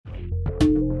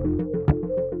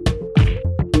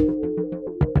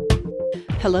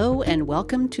Hello and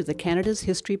welcome to the Canada's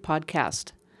History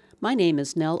Podcast. My name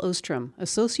is Nell Ostrom,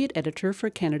 Associate Editor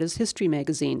for Canada's History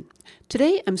magazine.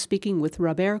 Today I'm speaking with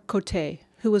Robert Cote,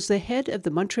 who was the head of the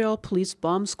Montreal Police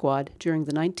Bomb Squad during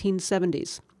the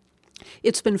 1970s.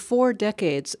 It's been 4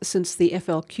 decades since the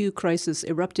FLQ crisis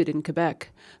erupted in Quebec.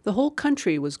 The whole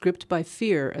country was gripped by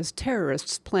fear as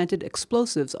terrorists planted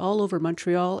explosives all over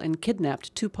Montreal and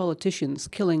kidnapped 2 politicians,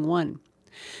 killing 1.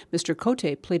 Mr.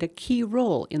 Cote played a key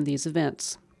role in these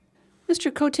events.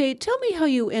 Mr. Cote, tell me how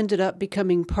you ended up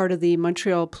becoming part of the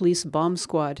Montreal Police Bomb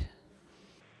Squad.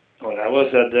 Well, I was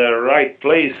at the right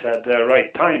place at the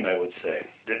right time, I would say.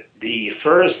 The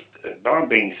first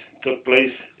bombings took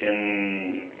place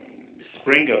in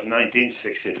spring of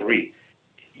 1963.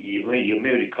 You may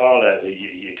recall,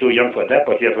 you're too young for that,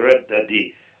 but you've read that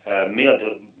the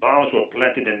bombs were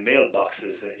planted in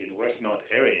mailboxes in Westmount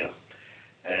area,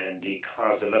 and they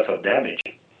caused a lot of damage.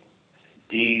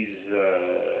 These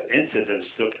incidents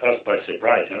took us by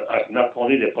surprise, not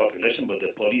only the population, but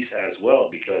the police as well,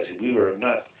 because we were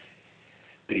not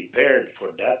prepared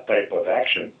for that type of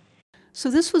action.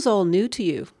 So this was all new to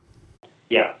you?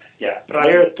 Yeah.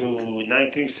 Prior to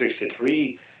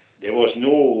 1963, there was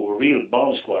no real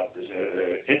bomb squad.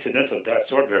 Incidents of that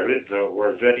sort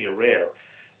were very rare,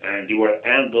 and they were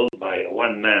handled by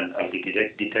one man of the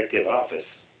detective office.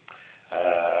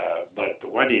 But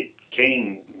when it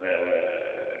came,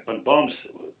 when bombs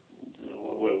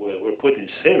were put in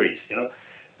series,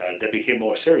 they became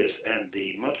more serious, and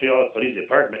the Montreal Police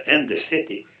Department and the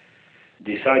city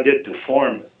decided to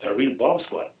form a real bomb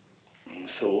squad.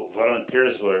 So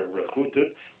volunteers were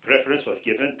recruited. Preference was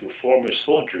given to former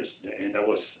soldiers, and that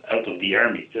was out of the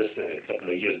army just a couple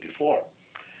of years before.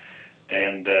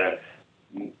 And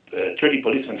 30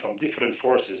 policemen from different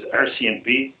forces,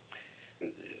 RCMP,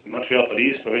 Montreal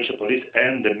Police, Provincial Police,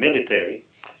 and the military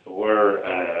were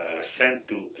sent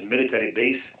to a military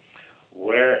base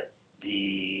where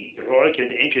the Royal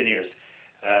Canadian Engineers,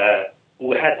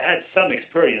 who had some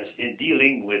experience in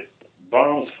dealing with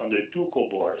bombs from the 2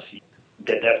 Cobords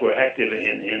that were active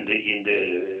in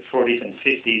the 40s and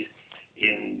 50s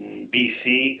in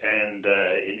BC and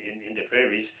in the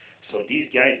prairies. So these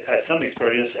guys had some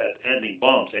experience at handling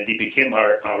bombs, and they became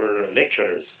our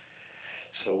lecturers.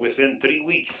 So within 3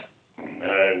 weeks,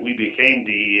 we became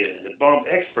the bomb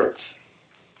experts.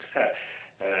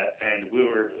 And we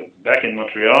were back in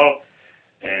Montreal,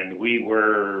 and we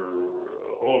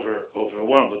were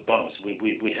overwhelmed with bombs.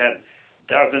 We had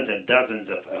dozens and dozens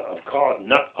of calls,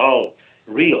 not all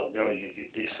real. There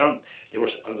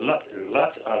was a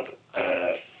lot of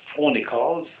phony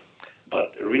calls,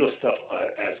 but real stuff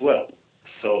as well.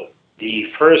 So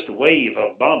the first wave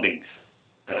of bombings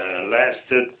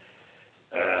lasted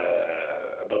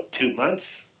about 2 months,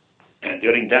 and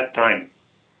during that time,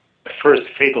 the first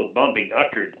fatal bombing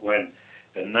occurred when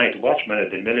the night watchman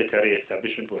at the military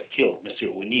establishment was killed, Mr.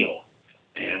 O'Neill.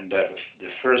 And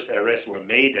the first arrests were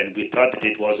made, and we thought that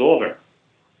it was over.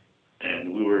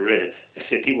 And we were ready. The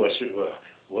city was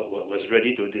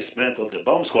ready to dismantle the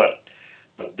bomb squad.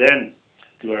 But then,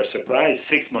 to our surprise,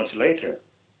 6 months later,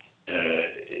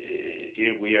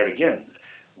 here we are again,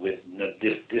 with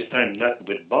this time not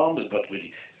with bombs, but with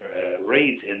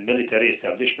raids in military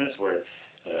establishments where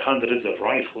hundreds of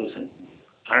rifles and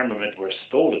armament were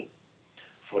stolen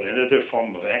for another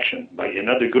form of action by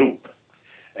another group.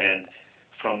 And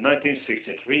from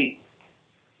 1963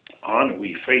 on,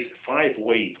 we faced 5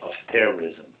 waves of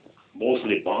terrorism,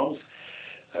 mostly bombs,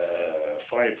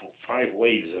 5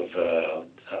 waves of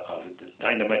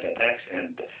dynamite attacks,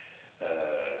 and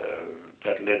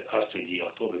that led us to the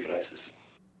October crisis.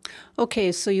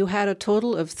 Okay, so you had a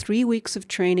total of 3 weeks of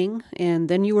training, and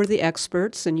then you were the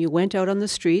experts, and you went out on the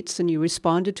streets, and you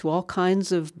responded to all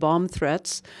kinds of bomb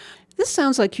threats. This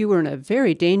sounds like you were in a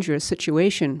very dangerous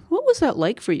situation. What was that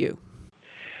like for you?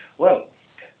 Well,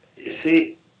 you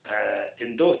see,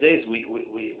 in those days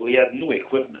we had no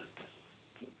equipment,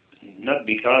 not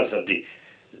because of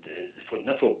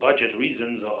not for budget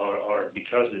reasons or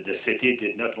because the city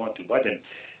did not want to buy them.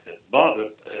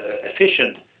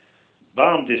 Efficient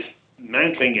bomb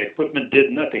dismantling equipment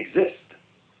did not exist,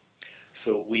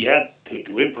 so we had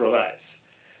to improvise.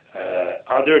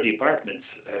 Other departments,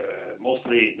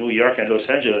 mostly New York and Los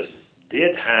Angeles,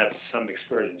 did have some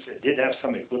experience, did have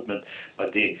some equipment,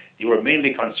 but they were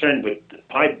mainly concerned with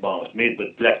pipe bombs made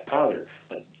with black powder.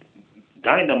 But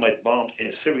dynamite bombs in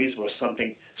a series was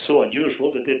something so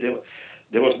unusual that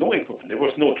there was no equipment, there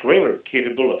was no trailer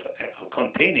capable of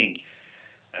containing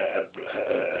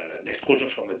an explosion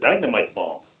from a dynamite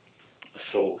bomb.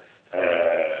 So,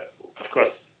 of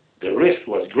course, the risk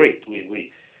was great.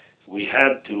 We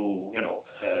had to,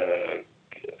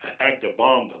 act the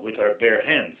bomb with our bare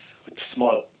hands, with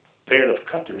small pair of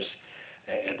cutters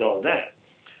and all that.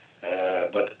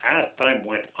 But as time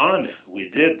went on, we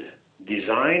did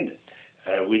design,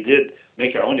 we did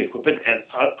make our own equipment, and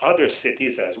other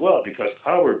cities as well, because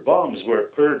our bombs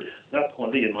were heard not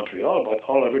only in Montreal, but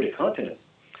all over the continent.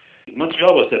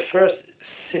 Montreal was the first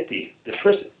city, the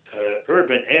first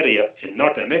urban area in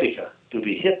North America to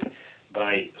be hit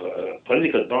by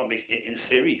political bombings in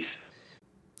series.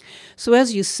 So,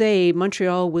 as you say,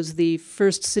 Montreal was the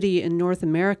first city in North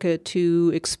America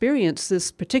to experience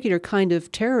this particular kind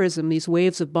of terrorism, these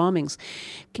waves of bombings.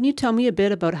 Can you tell me a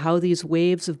bit about how these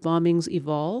waves of bombings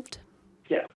evolved?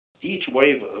 Yeah, each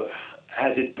wave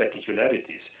has its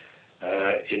particularities.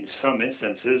 In some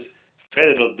instances,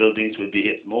 federal buildings would be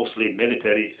hit, mostly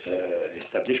military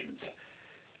establishments.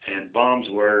 And bombs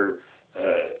were,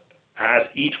 as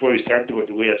each wave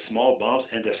started, we had small bombs,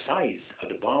 and the size of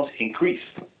the bombs increased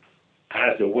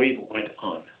as the wave went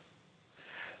on,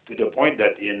 to the point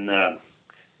that in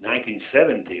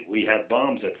 1970 we had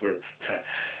bombs that were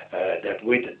that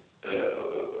weighed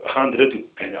 100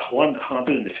 and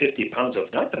 150 pounds of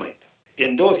dynamite.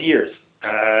 In those years,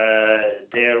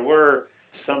 there were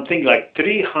something like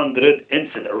 300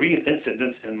 real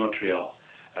incidents in Montreal.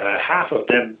 Half of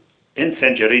them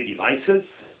incendiary devices,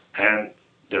 and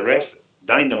the rest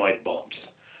dynamite bombs.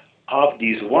 Of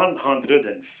these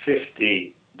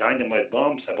 150 dynamite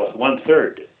bombs, about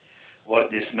 1/3 was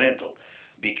dismantled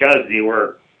because they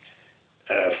were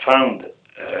found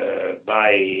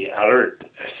by alert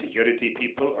security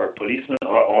people or policemen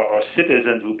or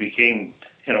citizens who became,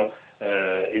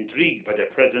 intrigued by the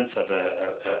presence of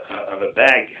a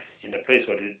bag in a place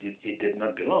where it did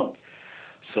not belong.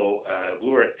 So we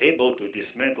were able to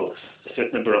dismantle a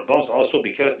certain number of bombs, also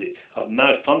because of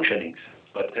malfunctionings.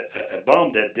 But a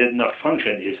bomb that did not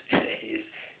function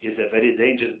is a very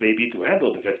dangerous baby to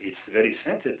handle because it's very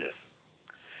sensitive.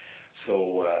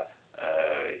 So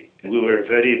we were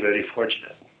very, very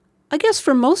fortunate. I guess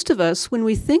for most of us, when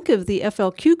we think of the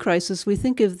FLQ crisis, we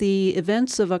think of the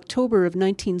events of October of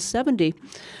 1970.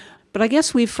 But I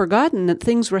guess we've forgotten that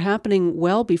things were happening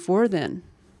well before then.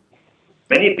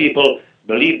 Many people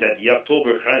believe that the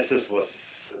October crisis was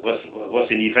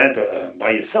an event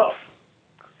by itself.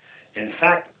 In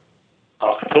fact, the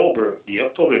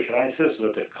October crisis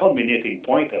was the culminating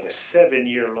point of a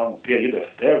 7-year-long period of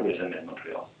terrorism in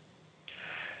Montreal.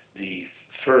 The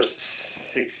first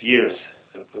 6 years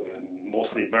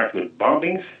mostly marked with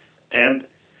bombings, and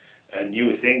a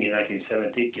new thing in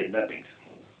 1970, kidnappings.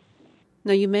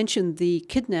 Now, you mentioned the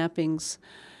kidnappings.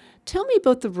 Tell me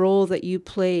about the role that you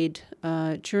played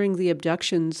during the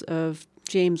abductions of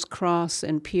James Cross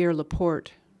and Pierre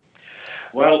Laporte.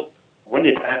 Well, when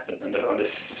it happened, on the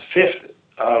 5th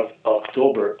of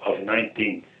October of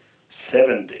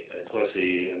 1970, it was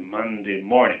a Monday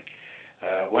morning,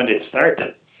 when it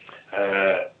started,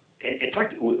 in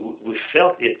fact, we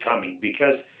felt it coming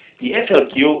because the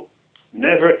FLQ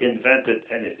never invented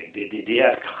anything. They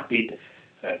have copied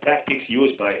tactics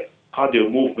used by other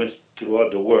movements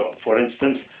throughout the world. For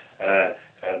instance,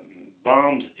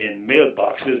 bombs in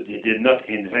mailboxes, they did not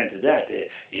invent that.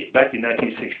 Back in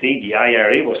 1916, the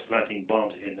IRA was planting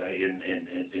bombs in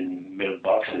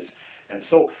mailboxes. And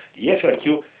so the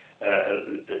FLQ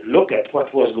look at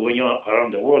what was going on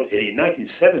around the world. And in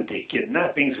 1970,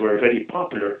 kidnappings were very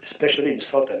popular, especially in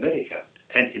South America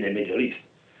and in the Middle East.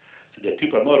 So the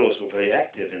Tupamaros were very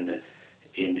active in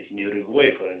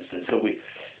Uruguay, for instance. So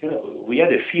we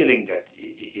had a feeling that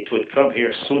it would come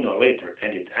here sooner or later,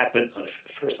 and it happened on the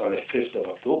 5th of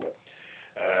October.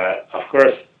 Of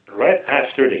course, right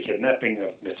after the kidnapping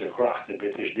of Mr. Cross, the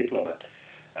British diplomat,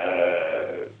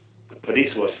 the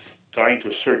police was trying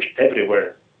to search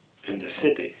everywhere in the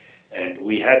city, and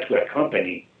we had to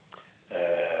accompany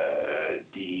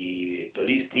the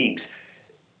police teams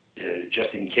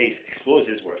just in case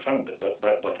explosives were found,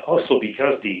 but also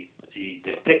because the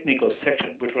technical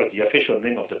section, which was the official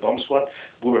name of the bomb squad,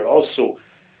 we were also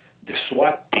the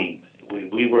SWAT team.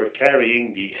 We were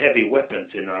carrying the heavy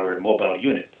weapons in our mobile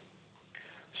unit.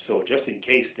 So just in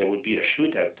case there would be a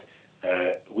shootout,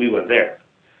 we were there.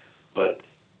 But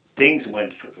things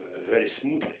went very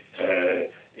smoothly.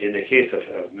 In the case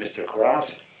of Mr. Cross,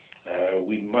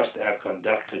 we must have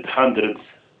conducted hundreds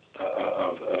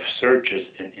of searches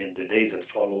in the days that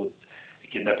followed the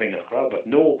kidnapping of Cross, but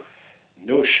no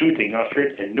shooting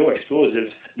occurred and no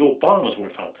explosives, no bombs were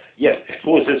found. Yes,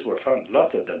 explosives were found,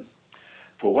 lots of them,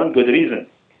 for one good reason.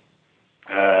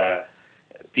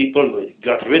 People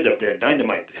got rid of their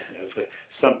dynamite.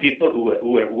 Some people who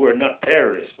were not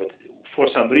terrorists, but for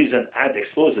some reason had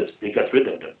explosives, they got rid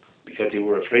of them because they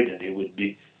were afraid that they would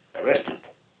be arrested.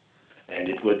 and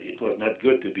it was not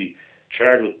good to be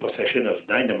charged with possession of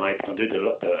dynamite under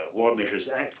the War Measures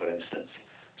Act, for instance.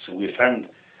 So we found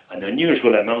an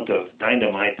unusual amount of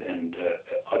dynamite and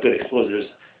other explosives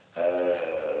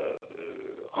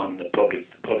on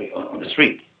the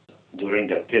street during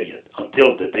that period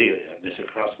until the day Mr.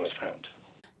 Cross was found.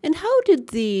 And how did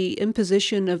the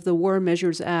imposition of the War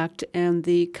Measures Act and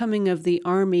the coming of the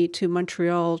Army to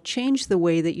Montreal change the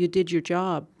way that you did your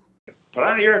job?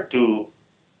 Prior to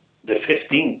the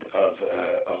 15th of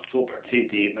October,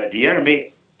 the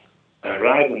Army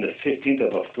arrived on the 15th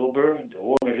of October. The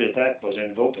War Measures Act was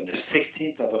invoked on the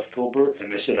 16th of October,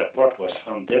 and M. Laporte was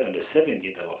found dead on the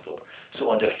 17th of October. So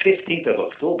on the 15th of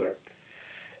October,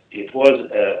 it was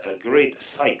a great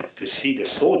sight to see the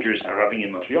soldiers arriving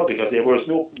in Montreal because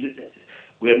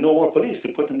we had no more police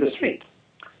to put in the street.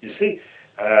 You see,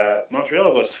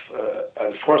 Montreal was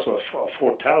a force of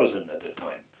 4,000 at the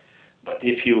time. But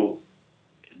if you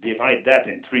divide that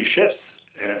in 3 shifts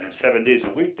and 7 days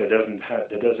a week, that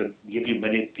doesn't give you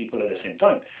many people at the same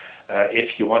time.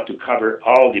 If you want to cover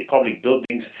all the public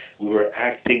buildings, we were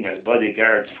acting as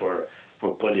bodyguards for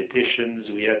politicians.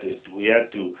 We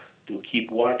had to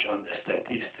keep watch on the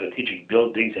strategic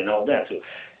buildings and all that. So,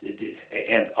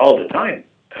 and all the time,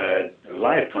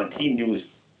 life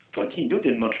continued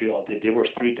in Montreal. There were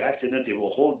street accidents. They were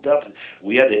holed up.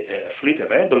 We had a fleet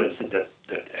of ambulances that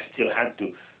still had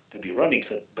to be running.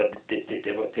 So, but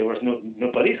there was no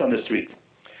police on the street,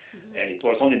 and it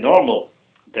was only normal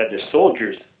that the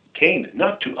soldiers came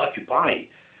not to occupy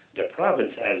the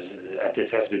province, as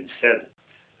it has been said.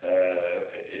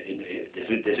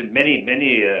 There's many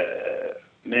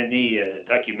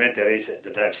documentaries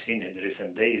that I've seen in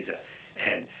recent days,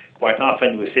 and quite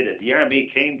often we say that the Army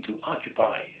came to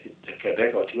occupy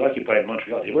Quebec or to occupy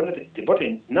Montreal. They were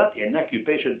not an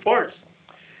occupation force.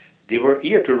 They were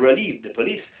here to relieve the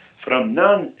police from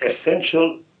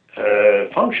non-essential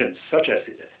functions, such as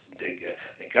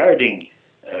guarding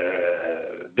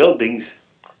buildings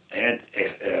and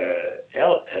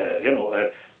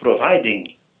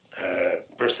providing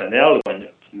personnel when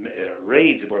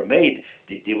raids were made.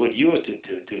 They would use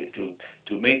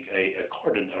to make a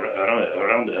cordon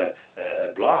around a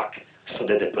block so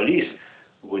that the police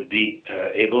would be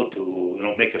able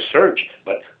to make a search.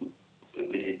 But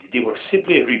they were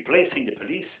simply replacing the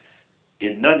police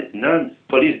in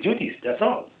non-police duties. That's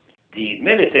all. The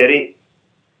military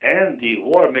and the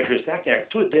War Measures Act are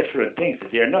 2 different things.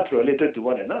 They are not related to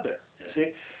one another. You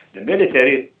see, the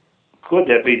military could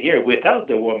have been here without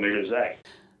the War Measures Act.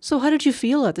 So how did you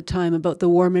feel at the time about the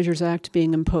War Measures Act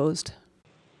being imposed?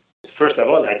 First of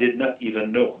all, I did not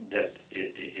even know that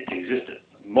it existed.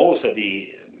 Most of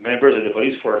the members of the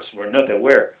police force were not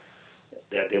aware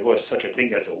that there was such a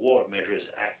thing as a War Measures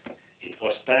Act. It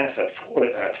was passed at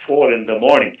 4 in the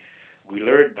morning. We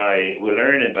learned by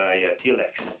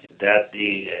telex that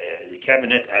the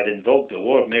cabinet had invoked the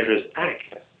War Measures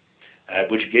Act,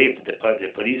 which gave the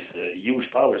police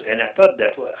huge powers. And I thought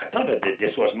that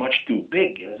this was much too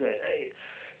big.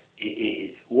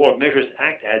 War Measures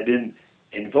Act had been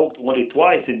invoked only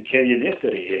twice in Canadian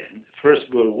history: in First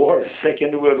World War,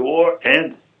 Second World War,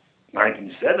 and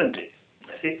 1970.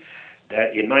 See,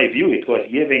 that in my view, it was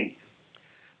giving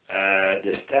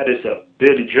the status of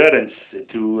belligerence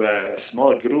to a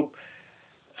small group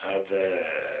of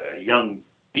young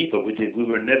people. We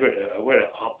were never aware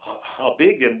of how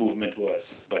big the movement was.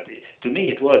 But to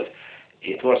me, it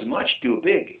was much too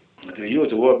big to use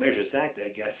the War Measures Act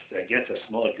against a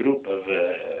small group of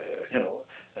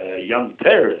young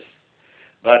terrorists.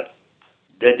 But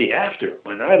the day after,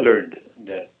 when I learned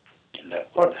that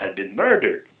Laporte had been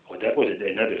murdered, well, that was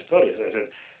another story. So I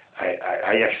said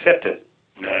I accepted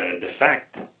the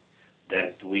fact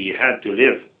that we had to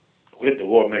live with the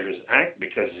War Measures Act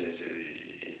because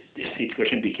the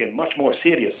situation became much more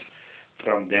serious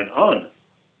from then on,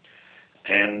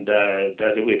 and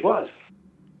that's the way it was.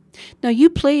 Now, you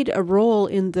played a role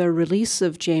in the release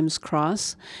of James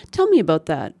Cross. Tell me about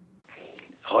that.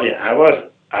 Oh yeah, I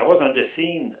was on the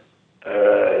scene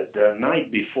the night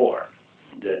before,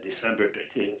 the December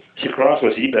 30th. Mr. Cross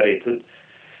was liberated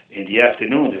in the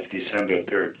afternoon of December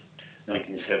 3rd,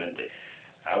 1970.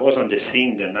 I was on the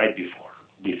scene the night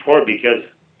before because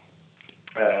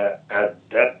at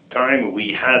that time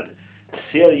we had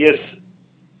serious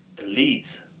leads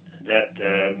that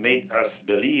made us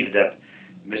believe that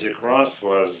Mr. Cross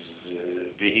was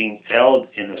being held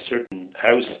in a certain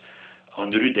house on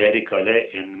the Rue des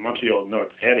Récollets in Montreal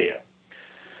North area.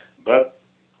 But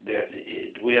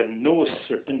we had no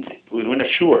certainty. We were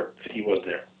not sure that he was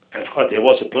there. And of course, there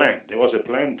was a plan. There was a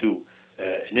plan to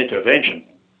an intervention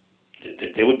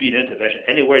there would be an intervention.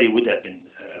 Anywhere he would have been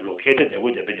located, there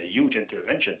would have been a huge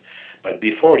intervention. But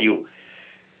before you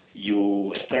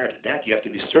start that, you have to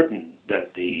be certain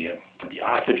that the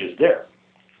hostage is there.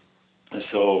 And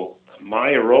so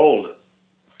my role,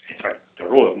 in fact, the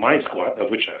role of my squad, of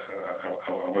which I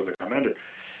was the commander,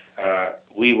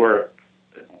 we were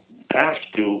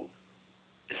tasked to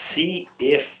see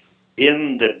if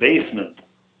in the basement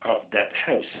of that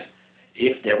house,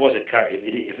 if there was a car,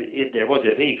 if there was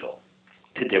a vehicle,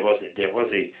 if there was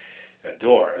a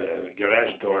door, a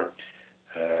garage door,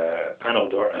 panel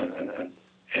door,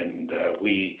 and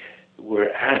we were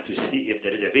asked to see if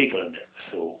there is a vehicle in there.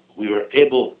 So we were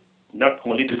able not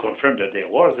only to confirm that there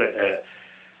was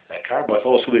a car, but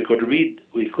also we could read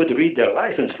their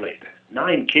license plate,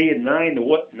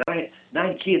 9K9814.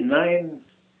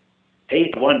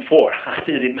 I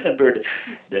still remember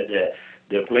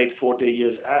the plate 40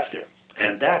 years after,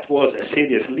 and that was a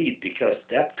serious lead because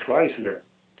that Chrysler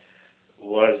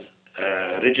was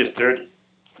registered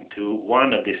to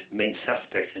one of the main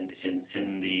suspects in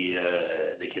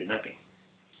the kidnapping.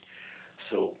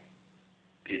 So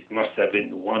it must have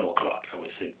been 1 o'clock, I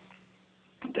would say.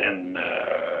 Then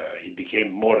it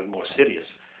became more and more serious.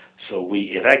 So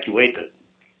we evacuated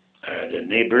the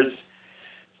neighbors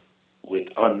with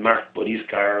unmarked police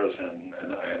cars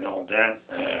and all that,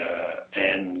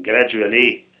 and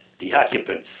gradually the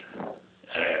occupants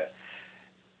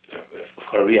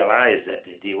realized that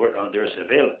they were under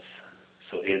surveillance.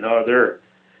 So in order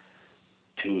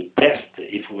to test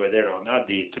if we were there or not,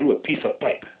 they threw a piece of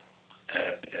pipe,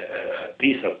 a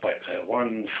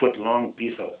 1 foot long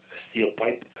piece of steel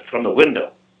pipe from a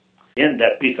window. In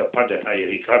that piece of pipe that I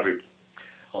recovered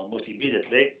almost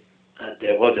immediately,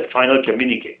 there was a final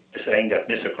communique saying that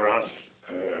Mr. Cross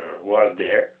was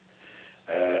there.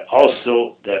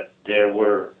 Also that there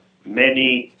were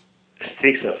many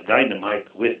sticks of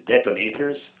dynamite with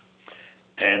detonators,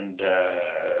 and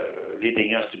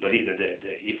leading us to believe that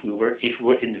if we were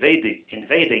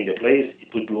invading the place,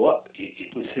 it would blow up.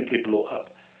 It would simply blow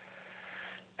up.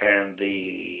 And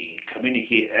the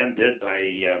communique ended by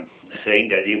saying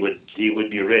that he would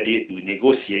be ready to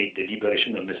negotiate the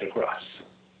liberation of Mr. Cross.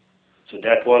 So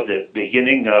that was the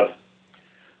beginning of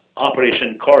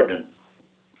Operation Cordon,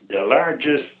 the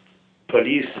largest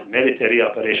police military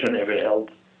operation ever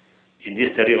held in the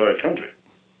history of our country.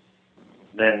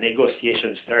 Then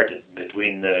negotiations started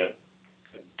between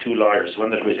two lawyers,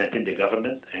 one representing the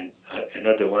government and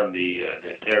another one the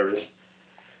terrorists.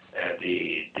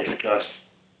 They discussed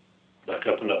a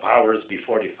couple of hours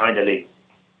before they finally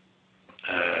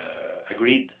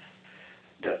agreed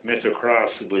that Mr.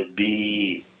 Cross would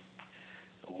be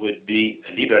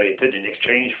liberated in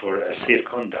exchange for a safe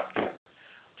conduct.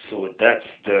 So that's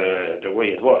the way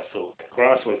it was. So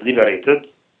Cross was liberated,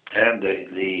 and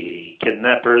the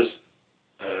kidnappers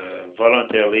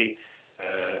voluntarily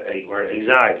were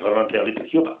exiled voluntarily to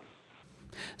Cuba.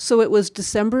 So it was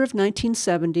December of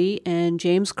 1970, and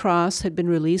James Cross had been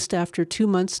released after 2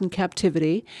 months in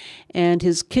captivity, and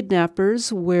his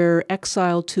kidnappers were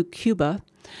exiled to Cuba.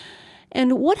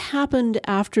 And what happened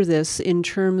after this in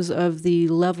terms of the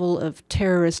level of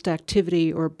terrorist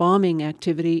activity or bombing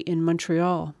activity in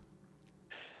Montreal?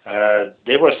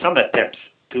 There were some attempts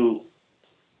to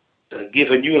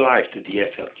give a new life to the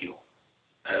FLQ.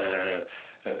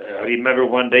 I remember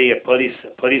one day a police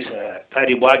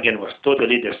paddy wagon was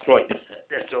totally destroyed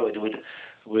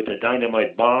with a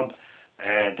dynamite bomb,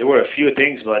 and there were a few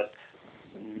things, but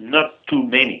not too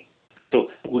many.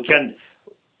 So we can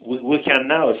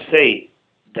now say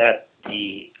that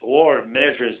the War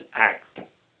Measures Act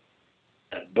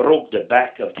broke the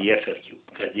back of the FLQ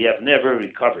because they have never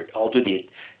recovered. Although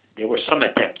there were some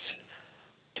attempts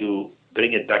to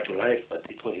bring it back to life, but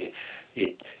that was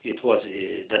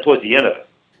the end of it.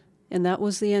 And that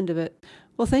was the end of it.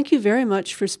 Well, thank you very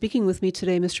much for speaking with me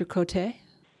today, Mr. Cote.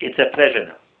 It's a pleasure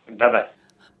now. Bye-bye.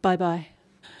 Bye-bye.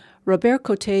 Robert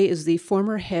Cote is the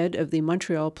former head of the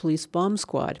Montreal Police Bomb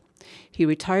Squad. He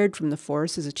retired from the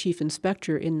force as a chief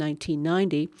inspector in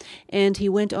 1990, and he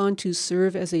went on to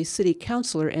serve as a city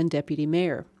councillor and deputy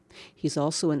mayor. He's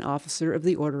also an officer of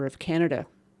the Order of Canada.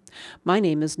 My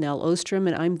name is Nell Ostrom,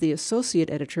 and I'm the associate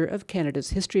editor of Canada's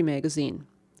History magazine.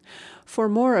 For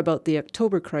more about the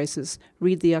October Crisis,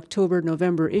 read the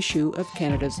October-November issue of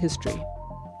Canada's History.